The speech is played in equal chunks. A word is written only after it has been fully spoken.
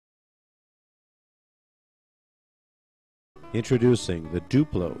Introducing the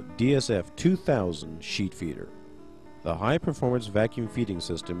Duplo DSF-2000 Sheet Feeder. The high-performance vacuum feeding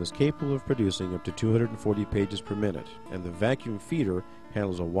system is capable of producing up to 240 pages per minute, and the vacuum feeder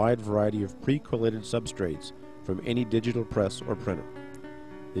handles a wide variety of pre-collated substrates from any digital press or printer.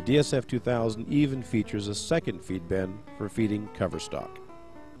 The DSF-2000 even features a second feed bin for feeding cover stock.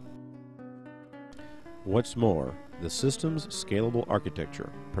 What's more, the system's scalable architecture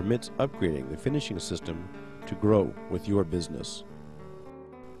permits upgrading the finishing system to grow with your business.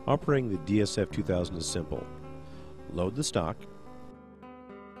 Operating the DSF-2000 is simple. Load the stock,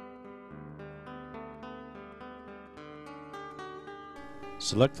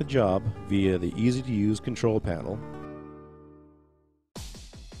 select the job via the easy-to-use control panel,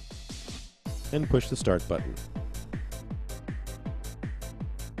 and push the start button.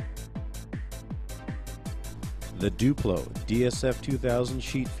 The Duplo DSF-2000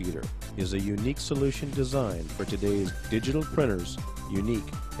 Sheet Feeder is a unique solution designed for today's digital printers' unique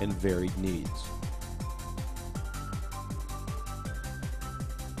and varied needs.